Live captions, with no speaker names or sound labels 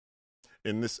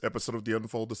In this episode of the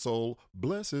Unfold the Soul,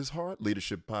 Bless His Heart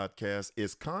Leadership Podcast,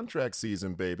 it's contract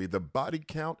season, baby. The body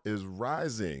count is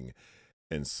rising,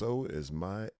 and so is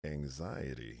my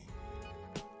anxiety.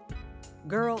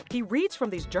 Girl, he reads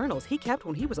from these journals he kept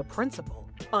when he was a principal.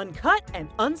 Uncut and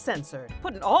uncensored,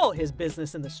 putting all his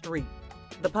business in the street.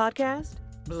 The podcast,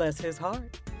 Bless His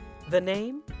Heart. The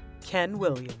name, Ken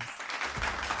Williams.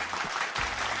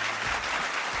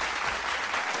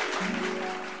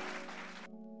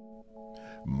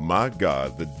 My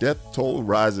God, the death toll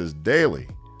rises daily.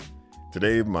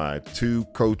 Today, my two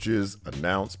coaches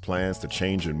announced plans to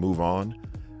change and move on.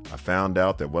 I found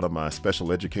out that one of my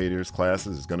special educators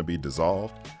classes is going to be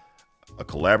dissolved. A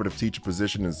collaborative teacher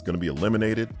position is going to be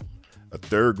eliminated. A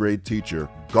third grade teacher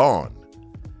gone.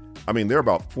 I mean, there are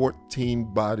about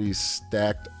 14 bodies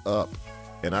stacked up,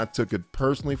 and I took it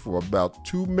personally for about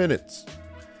 2 minutes.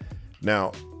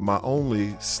 Now, my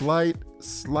only slight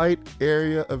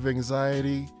area of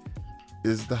anxiety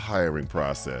is the hiring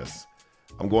process.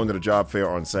 I'm going to the job fair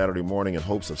on Saturday morning in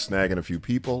hopes of snagging a few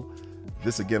people.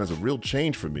 This again is a real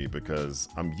change for me because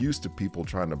I'm used to people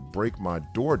trying to break my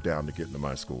door down to get into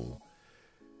my school.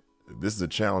 This is a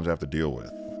challenge I have to deal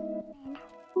with.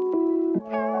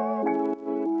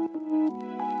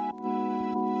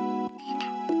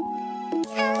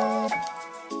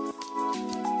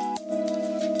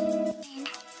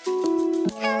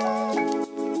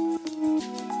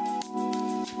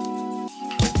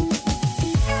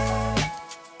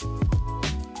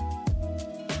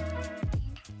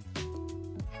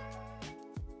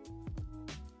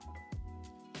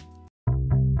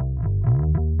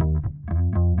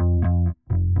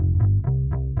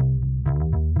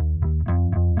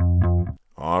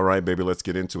 All right, baby, let's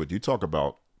get into it. You talk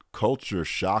about culture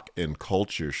shock and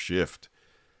culture shift.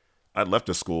 I left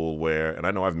a school where, and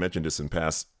I know I've mentioned this in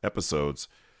past episodes,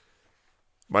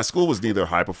 my school was neither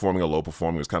high performing or low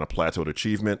performing. It was kind of plateaued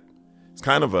achievement. It's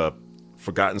kind of a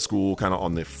forgotten school, kind of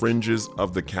on the fringes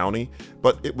of the county,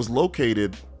 but it was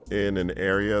located in an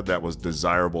area that was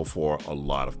desirable for a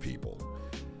lot of people.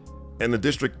 And the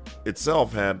district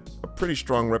itself had a pretty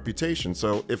strong reputation.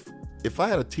 So if I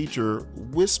had a teacher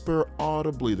whisper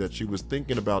audibly that she was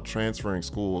thinking about transferring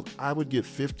schools, I would get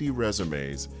 50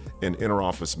 resumes in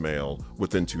interoffice mail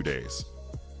within 2 days.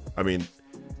 I mean,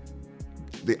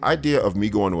 the idea of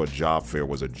me going to a job fair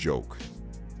was a joke.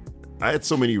 I had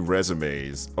so many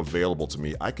resumes available to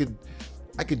me. I could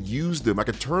use them. I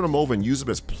could turn them over and use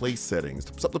them as place settings,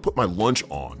 something to put my lunch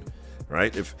on,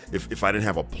 right? If I didn't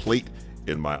have a plate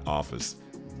in my office,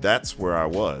 that's where I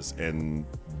was. And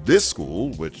this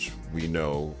school, which we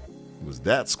know was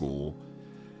that school,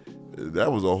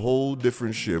 that was a whole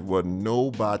different shift. Wasn't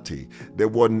nobody. There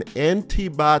wasn't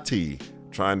anybody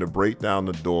trying to break down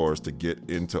the doors to get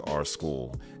into our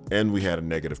school. And we had a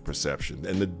negative perception.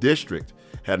 And the district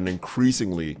had an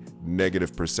increasingly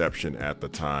negative perception at the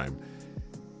time.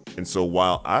 And so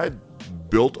while I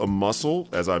built a muscle,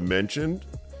 as I mentioned,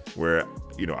 where,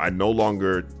 I no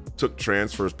longer took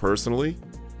transfers personally.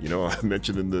 I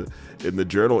mentioned in the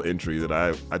journal entry that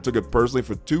I took it personally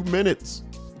for 2 minutes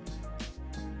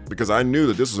because I knew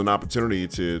that this was an opportunity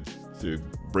to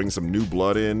bring some new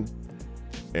blood in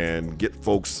and get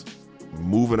folks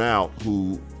moving out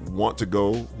who want to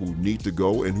go, who need to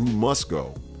go, and who must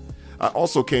go. I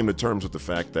also came to terms with the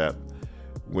fact that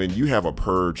when you have a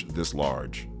purge this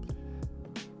large,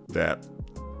 that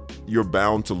you're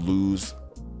bound to lose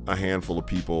a handful of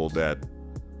people that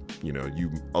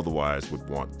you otherwise would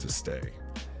want to stay.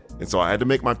 And so I had to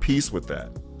make my peace with that.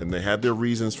 And they had their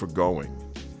reasons for going.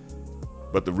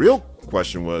 But the real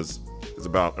question is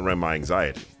around my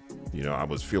anxiety. I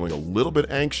was feeling a little bit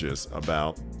anxious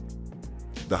about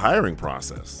the hiring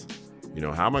process.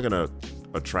 How am I going to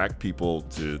attract people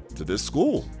to this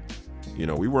school?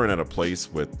 We weren't at a place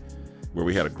where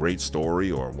we had a great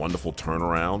story or a wonderful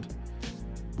turnaround.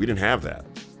 We didn't have that.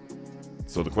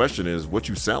 So the question is, what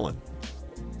you selling?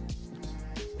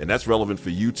 And that's relevant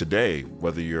for you today,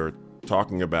 whether you're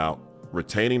talking about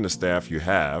retaining the staff you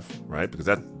have, right? Because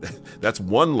that's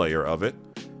one layer of it,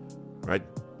 right?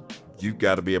 You've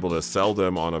got to be able to sell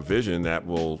them on a vision that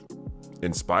will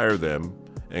inspire them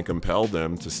and compel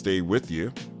them to stay with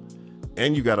you.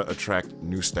 And you got to attract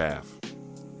new staff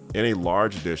in a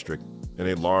large district, in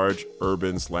a large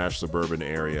urban/suburban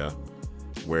area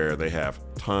where they have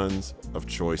tons of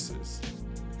choices.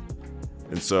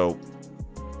 And so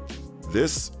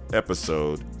this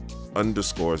episode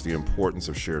underscores the importance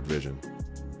of shared vision.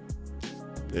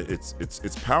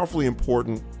 It's powerfully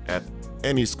important at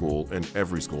any school and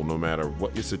every school, no matter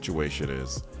what your situation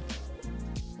is.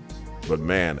 But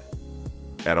man,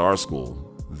 at our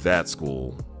school, that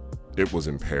school, it was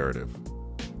imperative.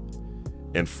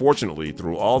 And fortunately,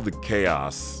 through all the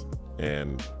chaos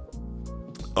and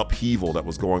upheaval that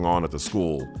was going on at the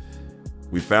school,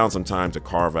 we found some time to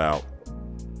carve out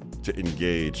to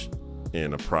engage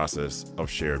in a process of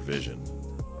shared vision.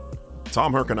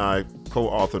 Tom Herc and I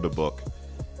co-authored a book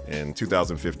in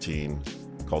 2015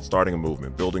 called Starting a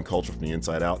Movement, Building Culture from the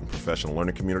Inside Out in Professional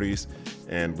Learning Communities.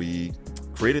 And we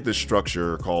created this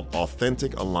structure called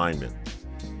Authentic Alignment.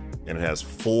 And it has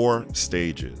 4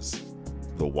 stages: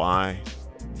 the why,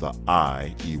 the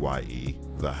I, E-Y-E,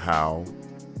 the how,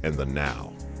 and the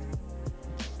now.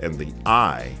 And the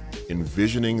I,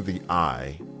 envisioning the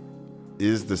I,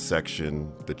 is the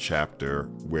section, the chapter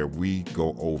where we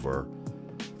go over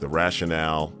the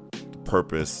rationale, the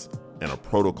purpose, and a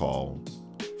protocol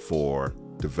for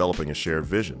developing a shared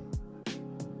vision.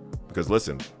 Because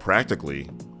listen, practically,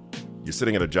 you're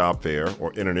sitting at a job fair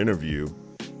or in an interview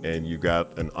and you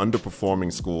got an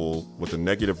underperforming school with a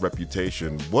negative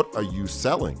reputation. What are you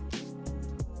selling?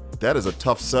 That is a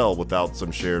tough sell without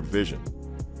some shared vision.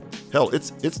 Hell,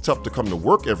 it's tough to come to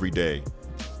work every day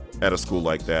at a school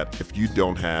like that if you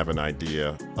don't have an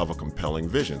idea of a compelling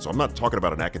vision. So I'm not talking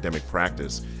about an academic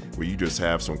practice where you just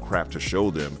have some crap to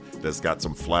show them that's got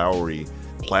some flowery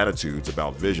platitudes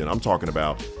about vision. I'm talking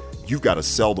about you've got to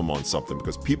sell them on something,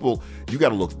 because people, you got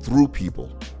to look through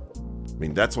people. I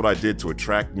mean, that's what I did to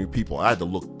attract new people. I had to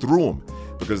look through them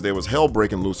because there was hell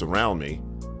breaking loose around me,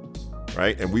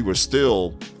 right? And we were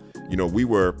still, we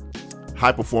were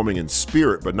high performing in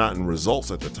spirit, but not in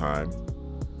results at the time.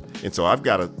 And so I've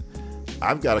got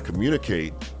to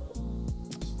communicate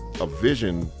a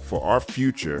vision for our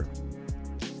future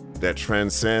that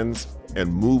transcends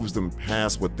and moves them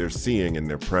past what they're seeing in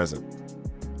their present.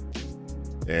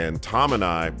 And Tom and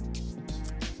I,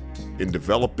 in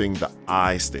developing the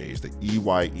I stage, the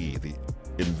EYE, the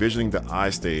envisioning the I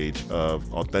stage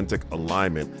of authentic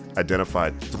alignment,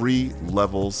 identified 3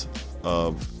 levels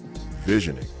of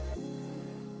visioning.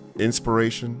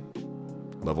 Inspiration,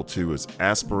 level 2 is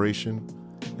aspiration,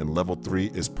 and level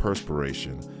 3 is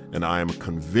perspiration. And I am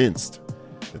convinced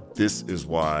that this is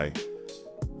why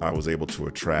I was able to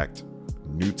attract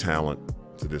new talent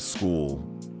to this school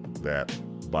that,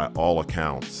 by all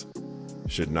accounts,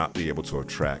 should not be able to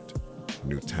attract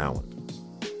new talent.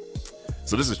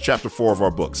 So this is chapter 4 of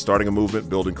our book, Starting a Movement,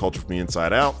 Building Culture from the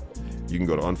Inside Out. You can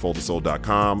go to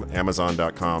unfoldthesoul.com,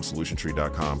 amazon.com,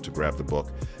 solutiontree.com to grab the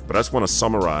book. But I just want to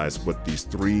summarize what these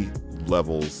 3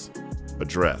 levels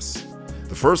address.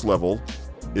 The first level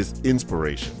is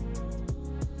inspiration.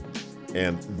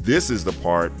 And this is the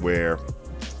part where,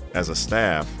 as a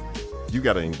staff, you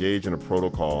got to engage in a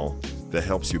protocol that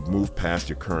helps you move past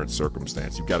your current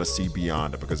circumstance. You've got to see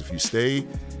beyond it, because if you stay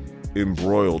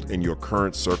embroiled in your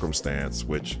current circumstance,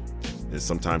 which is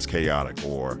sometimes chaotic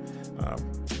or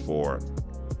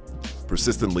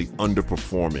persistently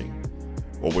underperforming,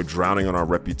 or we're drowning on our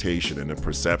reputation and the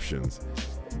perceptions,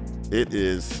 it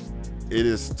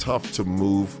is tough to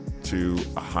move to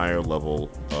a higher level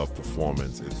of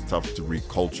performance. It's tough to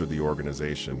reculture the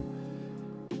organization.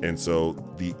 And so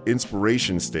the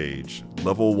inspiration stage,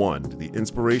 level 1, the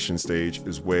inspiration stage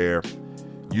is where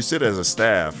you sit as a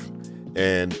staff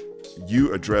and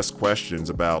you address questions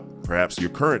about perhaps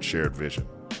your current shared vision.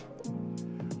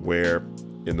 Where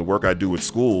in the work I do with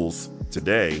schools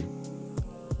today,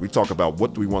 we talk about,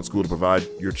 what do we want school to provide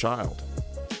your child?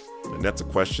 And that's a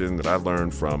question that I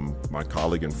learned from my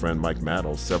colleague and friend Mike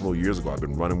Maddle several years ago. I've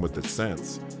been running with it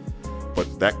since.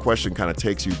 But that question kind of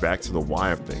takes you back to the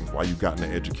why of things, why you got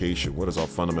into education, what is our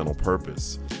fundamental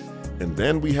purpose? And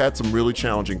then we had some really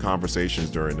challenging conversations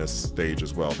during this stage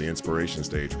as well, the inspiration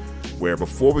stage, where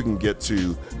before we can get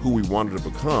to who we wanted to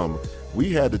become,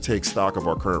 we had to take stock of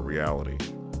our current reality.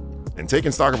 And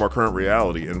taking stock of our current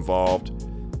reality involved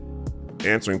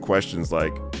answering questions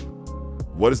like,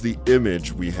 what is the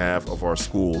image we have of our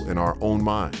school in our own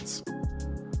minds?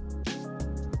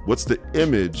 What's the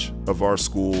image of our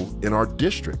school in our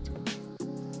district?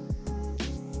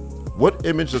 What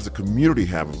image does the community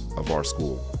have of our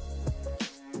school?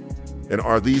 And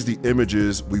are these the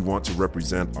images we want to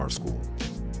represent our school?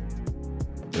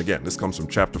 And again, this comes from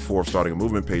chapter 4 of Starting a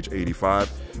Movement, page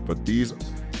 85. But these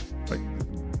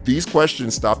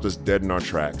questions stopped us dead in our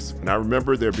tracks. And I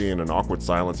remember there being an awkward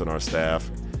silence in our staff.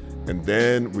 And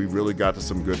then we really got to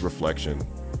some good reflection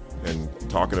and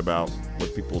talking about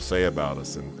what people say about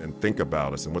us and think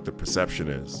about us and what the perception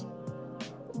is.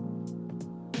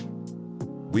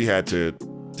 We had to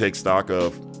take stock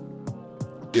of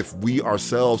if we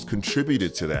ourselves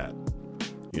contributed to that.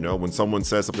 When someone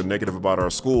says something negative about our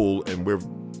school and we're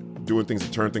doing things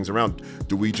to turn things around,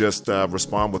 do we just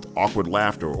respond with awkward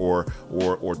laughter or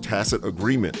tacit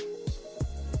agreement?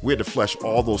 We had to flesh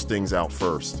all those things out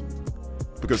first.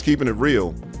 Because keeping it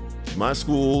real, my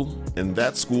school and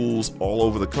that schools all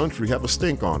over the country have a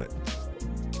stink on it.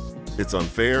 It's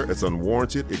unfair, it's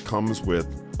unwarranted, it comes with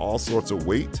all sorts of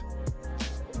weight.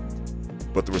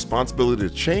 But the responsibility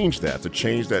to change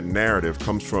that narrative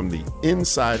comes from the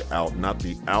inside out, not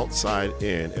the outside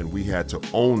in, and we had to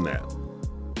own that.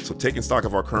 So taking stock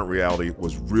of our current reality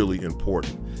was really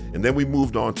important. And then we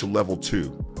moved on to level 2,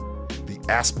 the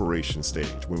aspiration stage.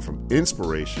 We went from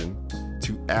inspiration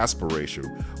to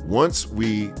aspiration. Once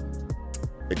we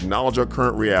acknowledge our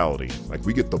current reality, like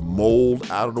we get the mold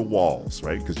out of the walls,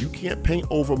 right? Because you can't paint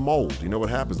over mold. You know what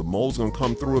happens? The mold's gonna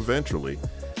come through eventually.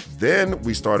 Then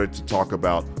we started to talk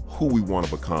about who we want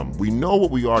to become. We know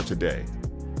what we are today.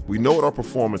 We know what our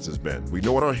performance has been. We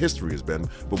know what our history has been,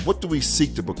 but what do we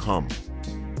seek to become?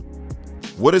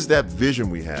 What is that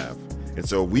vision we have? And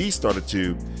so we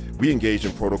engaged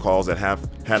in protocols that have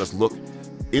had us look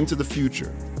into the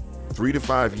future, 3 to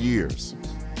 5 years.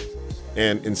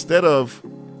 And instead of,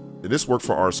 this worked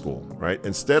for our school, right?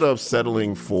 Instead of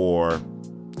settling for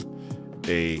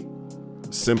a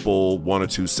simple 1 or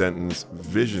 2 sentence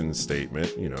vision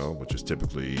statement, which is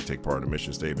typically take part in a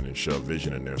mission statement and shove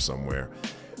vision in there somewhere,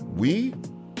 we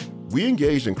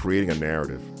engaged in creating a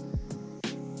narrative.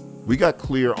 We got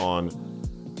clear on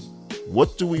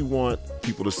what do we want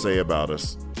people to say about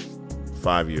us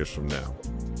 5 years from now?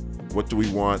 What do we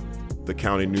want the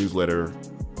county newsletter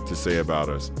to say about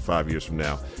us 5 years from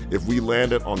now? If we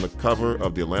landed on the cover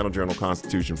of the Atlanta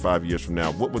Journal-Constitution 5 years from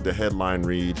now, what would the headline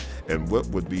read and what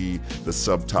would be the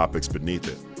subtopics beneath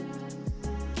it?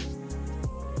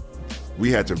 We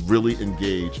had to really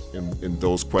engage in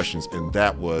those questions, and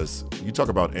that was, you talk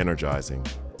about energizing.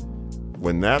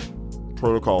 When that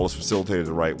protocol is facilitated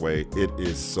the right way, it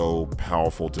is so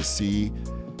powerful to see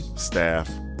staff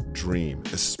dream,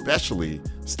 especially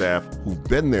staff who've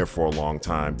been there for a long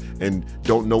time and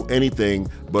don't know anything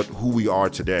but who we are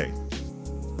today.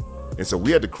 And so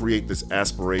we had to create this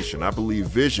aspiration. I believe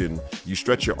vision, you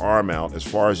stretch your arm out as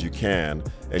far as you can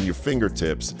and your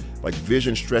fingertips, like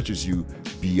vision stretches you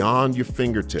beyond your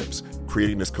fingertips,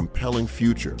 creating this compelling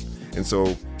future. And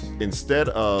so instead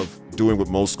of doing what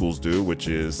most schools do, which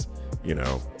is,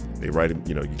 they write,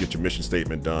 you get your mission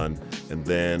statement done, and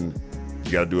then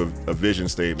you got to do a vision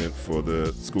statement for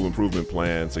the school improvement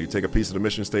plan. So you take a piece of the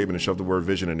mission statement and shove the word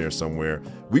vision in there somewhere.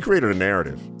 We created a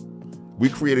narrative. We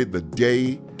created a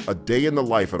day in the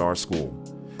life at our school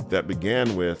that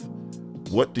began with,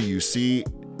 what do you see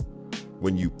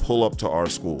when you pull up to our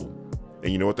school?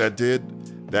 And you know what that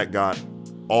did? That got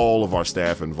all of our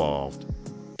staff involved.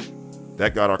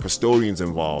 That got our custodians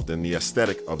involved in the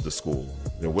aesthetic of the school.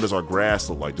 What does our grass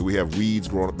look like? Do we have weeds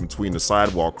growing up between the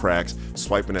sidewalk cracks,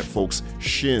 swiping at folks'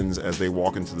 shins as they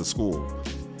walk into the school?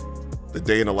 The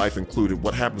day in the life included,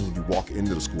 what happens when you walk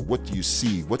into the school? What do you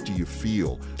see? What do you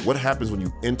feel? What happens when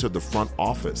you enter the front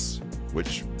office?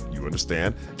 Which, you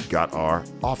understand, got our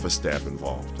office staff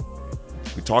involved.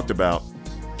 We talked about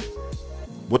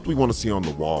what do we want to see on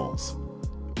the walls?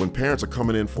 When parents are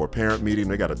coming in for a parent meeting,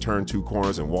 they got to turn 2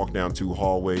 corners and walk down 2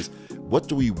 hallways. What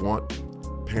do we want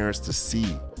parents to see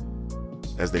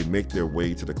as they make their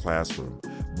way to the classroom?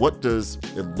 What does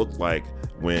it look like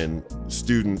when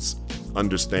students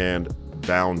understand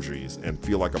boundaries and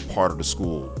feel like a part of the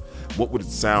school? What would it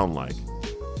sound like?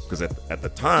 Because at the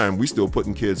time, we still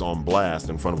putting kids on blast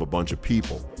in front of a bunch of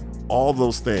people. All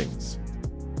those things.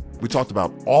 We talked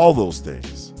about all those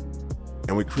things.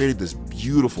 And we created this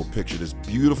beautiful picture, this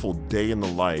beautiful day in the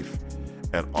life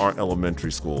at our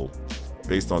elementary school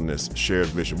based on this shared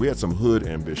vision. We had some hood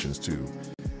ambitions too.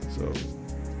 So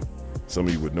some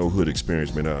of you with no hood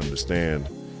experience may not understand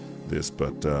this,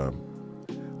 but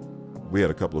we had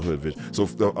a couple of hood visions.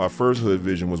 So our first hood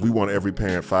vision was we want every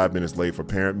parent 5 minutes late for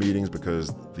parent meetings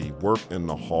because the work in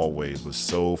the hallways was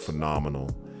so phenomenal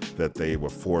that they were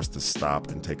forced to stop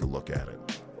and take a look at it.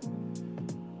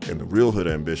 And the real hood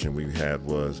ambition we had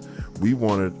was we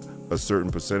wanted a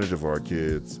certain percentage of our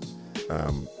kids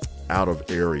out of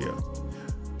area.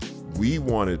 We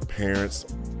wanted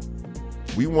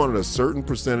a certain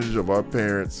percentage of our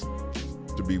parents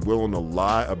to be willing to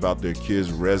lie about their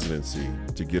kids' residency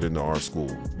to get into our school.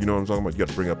 You know what I'm talking about? You got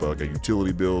to bring up a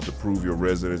utility bill to prove your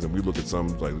residence, and we look at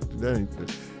something like,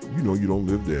 you don't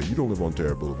live there. You don't live on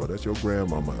Terra Boulevard. That's your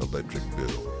grandmama electric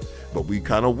bill. But we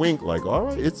kind of wink like, all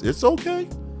right, it's okay.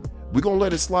 We're going to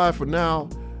let it slide for now,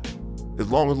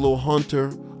 as long as a little Hunter,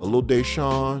 a little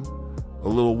Deshaun, a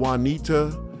little Juanita,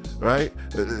 right?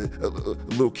 A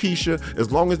little Keisha,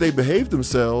 as long as they behave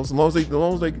themselves, as long as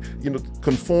they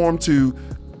conform to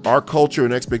our culture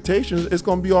and expectations, it's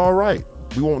going to be all right.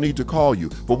 We won't need to call you.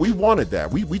 But we wanted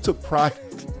that. We took pride.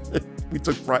 We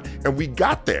took pride, and we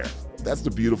got there. That's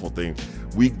the beautiful thing.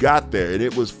 We got there, and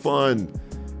it was fun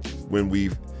when we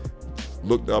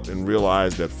looked up and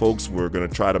realized that folks were going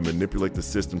to try to manipulate the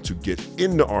system to get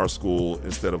into our school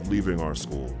instead of leaving our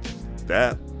school.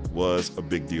 That was a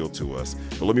big deal to us.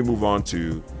 But let me move on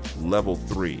to level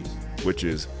 3, which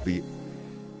is the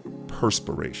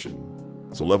perspiration.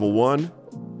 So level 1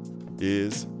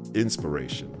 is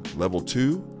inspiration. Level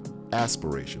 2,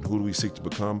 aspiration. Who do we seek to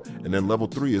become? And then level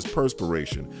 3 is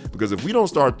perspiration. Because if we don't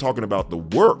start talking about the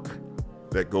work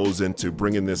that goes into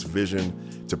bringing this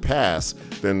vision to pass,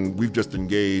 then we've just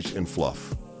engaged in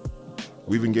fluff.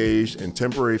 We've engaged in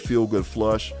temporary feel-good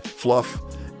fluff,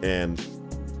 and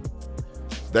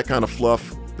that kind of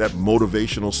fluff, that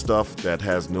motivational stuff that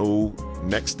has no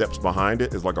next steps behind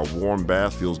it, is like a warm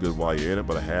bath, feels good while you're in it,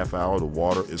 but a half hour, the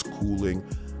water is cooling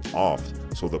off.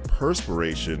 So the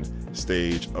perspiration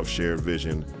stage of shared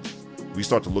vision, we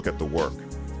start to look at the work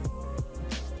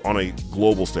on a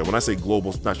global scale. When I say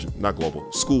global, not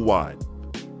global, school-wide.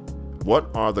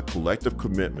 What are the collective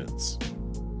commitments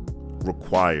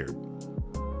required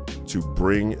to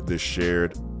bring this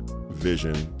shared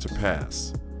vision to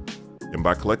pass? And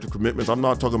by collective commitments, I'm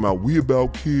not talking about we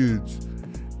about kids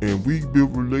and we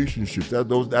build relationships.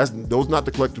 Those not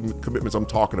the collective commitments I'm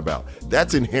talking about.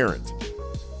 That's inherent.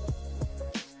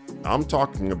 I'm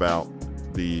talking about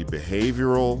the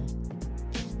behavioral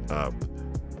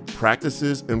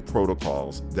practices and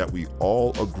protocols that we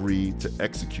all agree to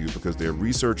execute because they're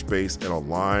research-based and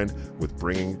aligned with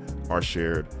bringing our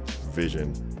shared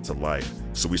vision to life.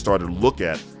 So we started to look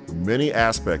at many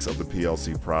aspects of the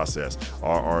PLC process.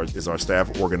 Is our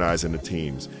staff organized into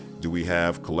teams? Do we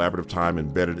have collaborative time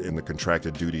embedded in the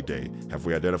contracted duty day? Have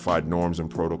we identified norms and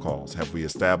protocols? Have we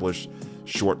established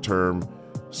short-term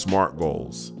SMART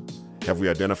goals? Have we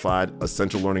identified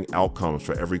essential learning outcomes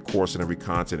for every course and every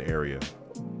content area?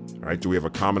 All right, do we have a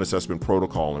common assessment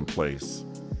protocol in place?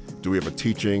 Do we have a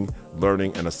teaching,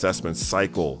 learning, and assessment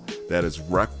cycle that is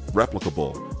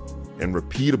replicable and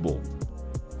repeatable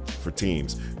for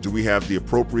teams? Do we have the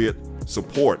appropriate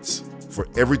supports for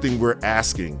everything we're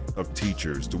asking of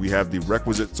teachers? Do we have the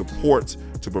requisite supports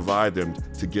to provide them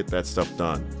to get that stuff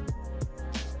done?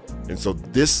 And so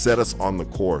this set us on the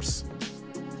course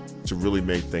to really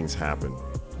make things happen.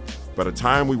 By the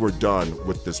time we were done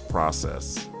with this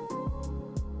process,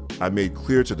 I made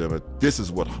clear to them that this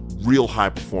is what real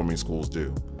high-performing schools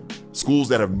do. Schools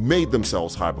that have made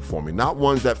themselves high-performing, not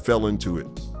ones that fell into it.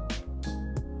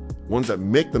 Ones that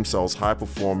make themselves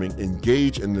high-performing,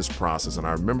 engage in this process. And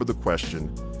I remember the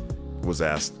question was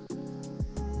asked,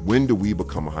 when do we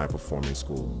become a high-performing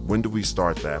school? When do we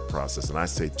start that process? And I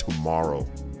say tomorrow.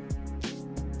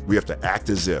 We have to act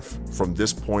as if, from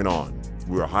this point on,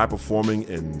 we are high-performing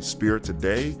in spirit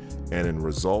today and in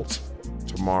results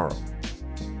tomorrow.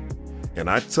 And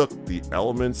I took the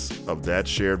elements of that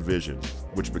shared vision,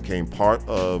 which became part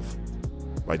of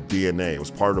my DNA. It was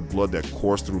part of the blood that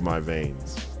coursed through my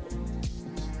veins.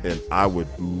 And I would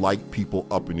light people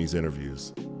up in these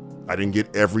interviews. I didn't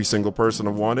get every single person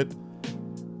I wanted,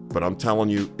 but I'm telling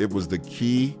you, it was the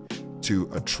key to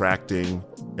attracting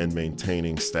and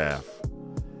maintaining staff.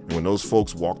 And when those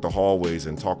folks walked the hallways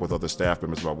and talked with other staff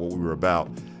members about what we were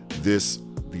about,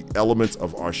 the elements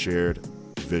of our shared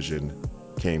vision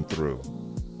came through.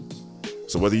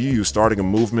 So whether you use starting a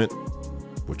movement,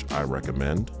 which I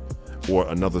recommend, or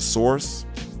another source,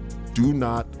 do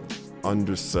not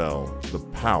undersell the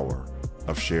power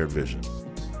of shared vision.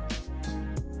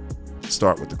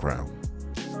 Start with the crown.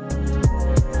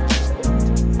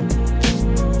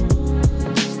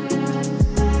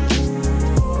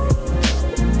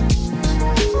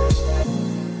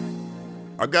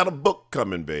 I got a book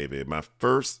coming, baby. My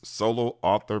first solo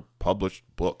author published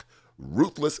book,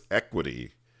 Ruthless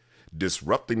Equity,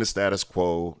 Disrupting the Status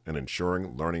Quo and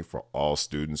Ensuring Learning for All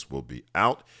Students, will be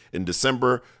out in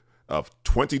December of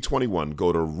 2021.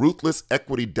 Go to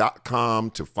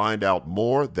ruthlessequity.com to find out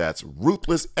more. That's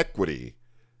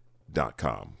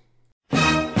ruthlessequity.com.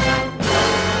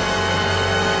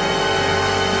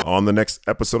 On the next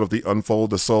episode of the Unfold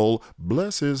the Soul,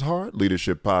 Bless His Heart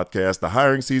Leadership Podcast, the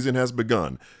hiring season has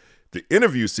begun. The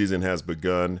interview season has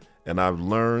begun, and I've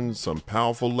learned some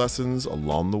powerful lessons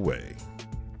along the way.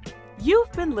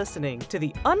 You've been listening to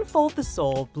the Unfold the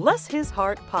Soul, Bless His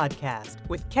Heart podcast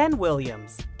with Ken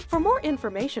Williams. For more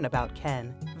information about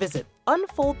Ken, visit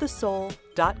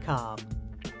unfoldthesoul.com.